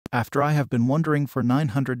After I have been wandering for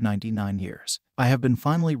 999 years, I have been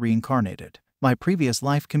finally reincarnated. My previous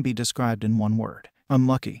life can be described in one word: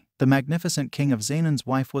 unlucky. The magnificent king of Zainan's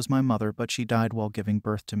wife was my mother, but she died while giving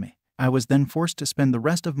birth to me. I was then forced to spend the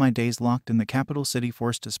rest of my days locked in the capital city,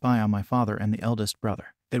 forced to spy on my father and the eldest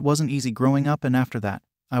brother. It wasn't easy growing up, and after that,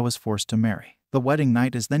 I was forced to marry. The wedding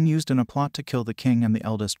night is then used in a plot to kill the king and the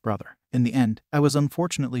eldest brother. In the end, I was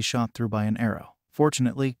unfortunately shot through by an arrow.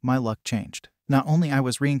 Fortunately, my luck changed. Not only I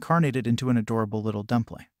was reincarnated into an adorable little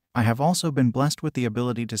dumpling, I have also been blessed with the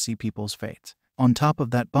ability to see people's fates. On top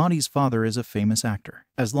of that, Bonnie's father is a famous actor.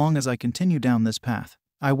 As long as I continue down this path,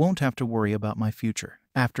 I won't have to worry about my future.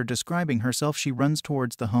 After describing herself, she runs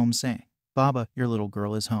towards the home saying, "Baba, your little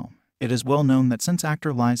girl is home." It is well known that since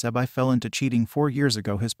actor Lai Zebai fell into cheating 4 years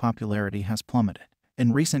ago, his popularity has plummeted.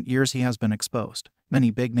 In recent years, he has been exposed.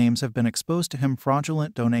 Many big names have been exposed to him: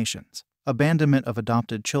 fraudulent donations, abandonment of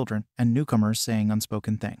adopted children, and newcomers saying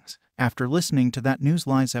unspoken things. After listening to that news,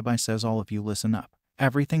 Lai Zebai says, "All of you listen up.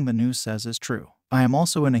 Everything the news says is true. I am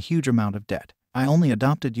also in a huge amount of debt. I only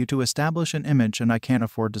adopted you to establish an image, and I can't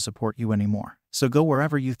afford to support you anymore. So go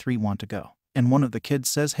wherever you three want to go." And one of the kids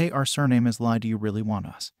says, "Hey, our surname is Lai. Do you really want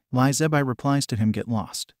us?" Lai Zebai replies to him, "Get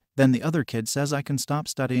lost." Then the other kid says, "I can stop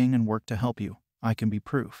studying and work to help you. I can be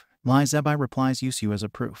proof." Lai Zebai replies, "Use you as a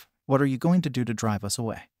proof. What are you going to do to drive us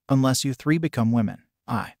away? Unless you three become women.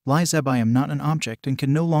 I, Lai Zebai, am not an object and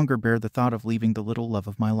can no longer bear the thought of leaving the little love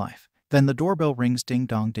of my life." Then the doorbell rings, ding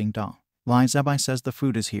dong ding dong. Lai Zebai says, "The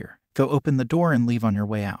food is here. Go open the door and leave on your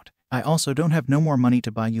way out. I also don't have no more money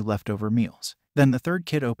to buy you leftover meals." Then the third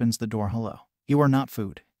kid opens the door. "Hello. You are not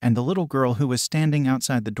food." And the little girl who was standing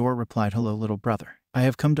outside the door replied, "Hello, little brother. I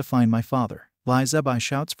have come to find my father." Lai Zebai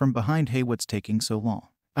shouts from behind, "Hey, what's taking so long?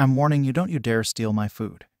 I'm warning you, don't you dare steal my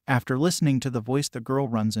food." After listening to the voice, the girl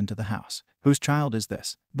runs into the house. "Whose child is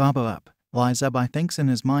this? Baba up." Lai Zebai thinks in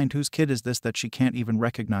his mind, whose kid is this that she can't even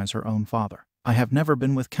recognize her own father? "I have never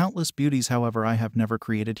been with countless beauties, however I have never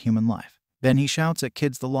created human life." Then he shouts at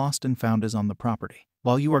kids, "The lost and found is on the property.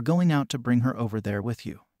 While you are going out to bring her over there with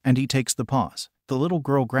you." And he takes the paws. The little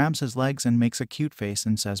girl grabs his legs and makes a cute face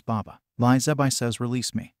and says, "Baba." Lai Zebai says,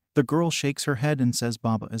 "Release me." The girl shakes her head and says,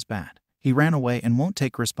 "Baba is bad. He ran away and won't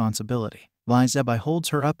take responsibility." Lai Zebai holds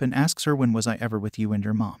her up and asks her, "When was I ever with you and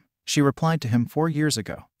your mom?" She replied to him, 4 years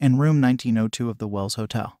ago, in room 1902 of the Wells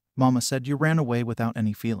Hotel. Mama said you ran away without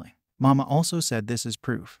any feeling. Mama also said this is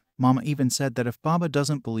proof. Mama even said that if Baba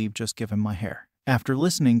doesn't believe, just give him my hair." After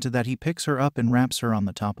listening to that, he picks her up and wraps her on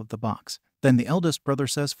the top of the box. Then the eldest brother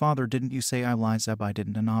says, "Father, didn't you say I, Lai Zebai,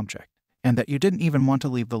 didn't an object? And that you didn't even want to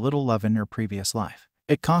leave the little love in your previous life?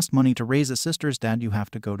 It cost money to raise a sister's dad. You have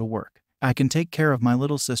to go to work. I can take care of my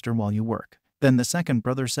little sister while you work." Then the second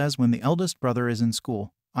brother says, "When the eldest brother is in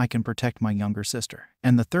school, I can protect my younger sister."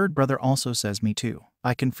 And the third brother also says, "Me too.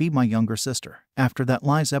 I can feed my younger sister." After that,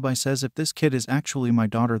 Lai Zebai says, "If this kid is actually my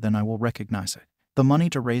daughter, then I will recognize it. The money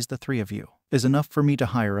to raise the 3 of you is enough for me to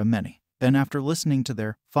hire a many." Then after listening to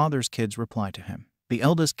their father's kids reply to him, the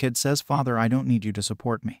eldest kid says, "Father, I don't need you to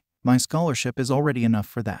support me. My scholarship is already enough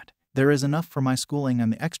for that. There is enough for my schooling,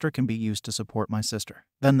 and the extra can be used to support my sister."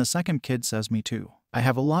 Then the second kid says, "Me too. I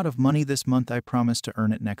have a lot of money this month. I promise to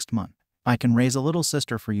earn it next month. I can raise a little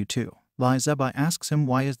sister for you too." Lai Zebai asks him,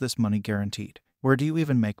 "Why is this money guaranteed? Where do you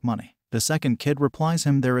even make money?" The second kid replies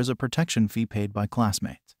him, "There is a protection fee paid by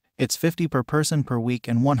classmates. It's 50 per person per week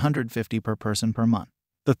and 150 per person per month."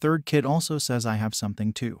 The third kid also says, "I have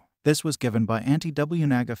something too. This was given by Auntie W.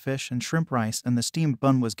 Naga fish and shrimp rice, and the steamed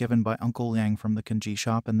bun was given by Uncle Liang from the kanji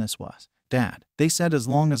shop, and this was Dad. They said as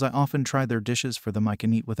long as I often try their dishes for them, I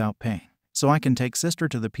can eat without paying. So I can take sister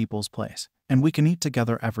to the people's place, and we can eat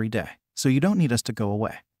together every day. So you don't need us to go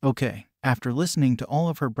away. Okay." After listening to all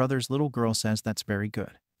of her brothers, little girl says, "That's very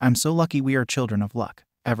good. I'm so lucky. We are children of luck.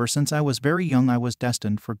 Ever since I was very young, I was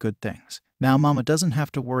destined for good things. Now Mama doesn't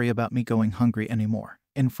have to worry about me going hungry anymore."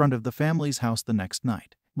 In front of the family's house the next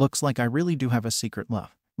night. "Looks like I really do have a secret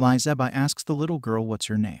love." Lai Zebai asks the little girl, "What's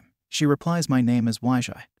your name?" She replies, "My name is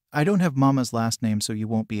Waijai. I don't have Mama's last name, so you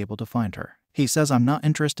won't be able to find her." He says, "I'm not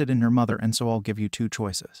interested in her mother, and so I'll give you 2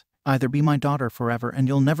 choices. Either be my daughter forever and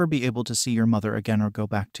you'll never be able to see your mother again, or go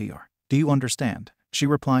back to your. Do you understand?" She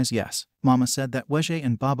replies, "Yes. Mama said that Weijie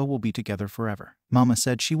and Baba will be together forever. Mama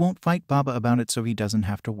said she won't fight Baba about it, so he doesn't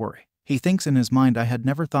have to worry." He thinks in his mind, "I had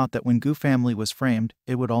never thought that when Gu family was framed,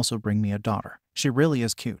 it would also bring me a daughter. She really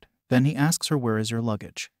is cute." Then he asks her, "Where is your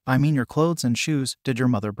luggage? I mean your clothes and shoes. Did your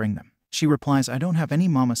mother bring them?" She replies, "I don't have any.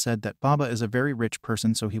 Mama said that Baba is a very rich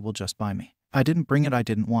person, so he will just buy me. I didn't bring it. I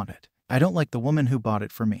didn't want it. I don't like the woman who bought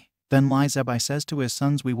it for me." Then Lai Zebai says to his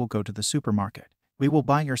sons, "We will go to the supermarket. We will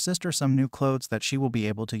buy your sister some new clothes that she will be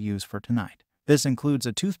able to use for tonight. This includes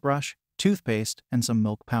a toothbrush, toothpaste, and some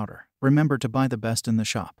milk powder. Remember to buy the best in the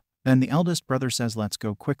shop. Then the eldest brother says, let's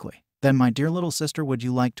go quickly. Then, my dear little sister, would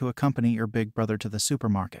you like to accompany your big brother to the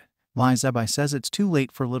supermarket? Lai Zebai says it's too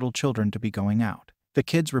late for little children to be going out. The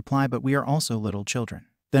kids reply, but we are also little children.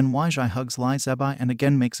 Then Wai Zhai hugs Lai Zebai and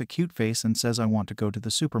again makes a cute face and says, I want to go to the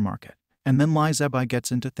supermarket. And then Lai Zebai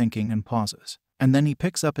gets into thinking and pauses. And then he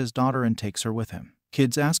picks up his daughter and takes her with him.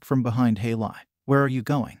 Kids ask from behind, hey Lai, where are you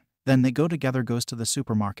going? Then they go together, goes to the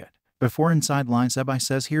supermarket. Before inside, Lai Zebai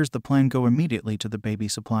says, here's the plan, go immediately to the baby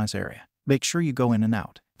supplies area. Make sure you go in and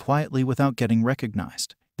out quietly without getting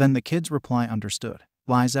recognized. Then the kids reply, understood.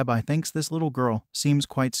 Lai Zebai thinks this little girl seems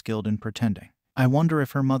quite skilled in pretending. I wonder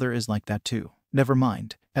if her mother is like that too. Never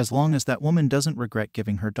mind, as long as that woman doesn't regret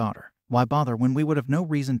giving her daughter. Why bother when we would have no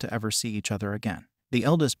reason to ever see each other again? The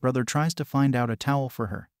eldest brother tries to find out a towel for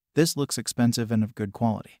her. This looks expensive and of good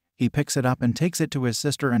quality. He picks it up and takes it to his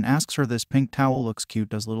sister and asks her, this pink towel looks cute,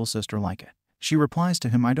 does little sister like it? She replies to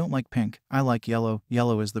him, I don't like pink, I like yellow,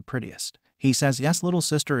 yellow is the prettiest. He says, yes little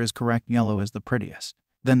sister is correct, yellow is the prettiest.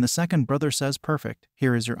 Then the second brother says, perfect,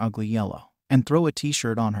 here is your ugly yellow, and throw a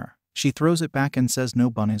t-shirt on her. She throws it back and says, no,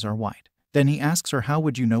 bunnies are white. Then he asks her, how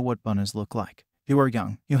would you know what bunnies look like? You are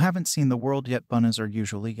young, you haven't seen the world yet, bunnies are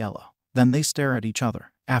usually yellow. Then they stare at each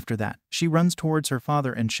other. After that, she runs towards her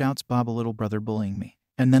father and shouts, Baba, little brother bullying me.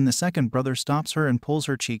 And then the second brother stops her and pulls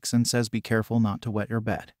her cheeks and says, be careful not to wet your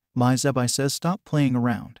bed. Lai Zebai says, stop playing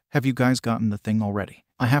around. Have you guys gotten the thing already?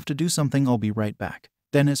 I have to do something, I'll be right back.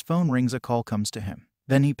 Then his phone rings, a call comes to him.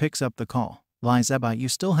 Then he picks up the call. Lai Zebai, you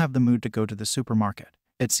still have the mood to go to the supermarket.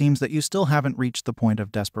 It seems that you still haven't reached the point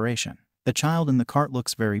of desperation. The child in the cart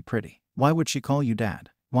looks very pretty. Why would she call you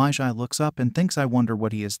dad? Wai Zhai looks up and thinks, I wonder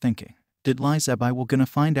what he is thinking. Did Lai Zebai will gonna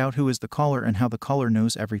find out who is the caller and how the caller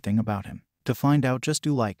knows everything about him. To find out, just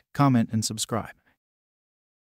do like, comment, and subscribe.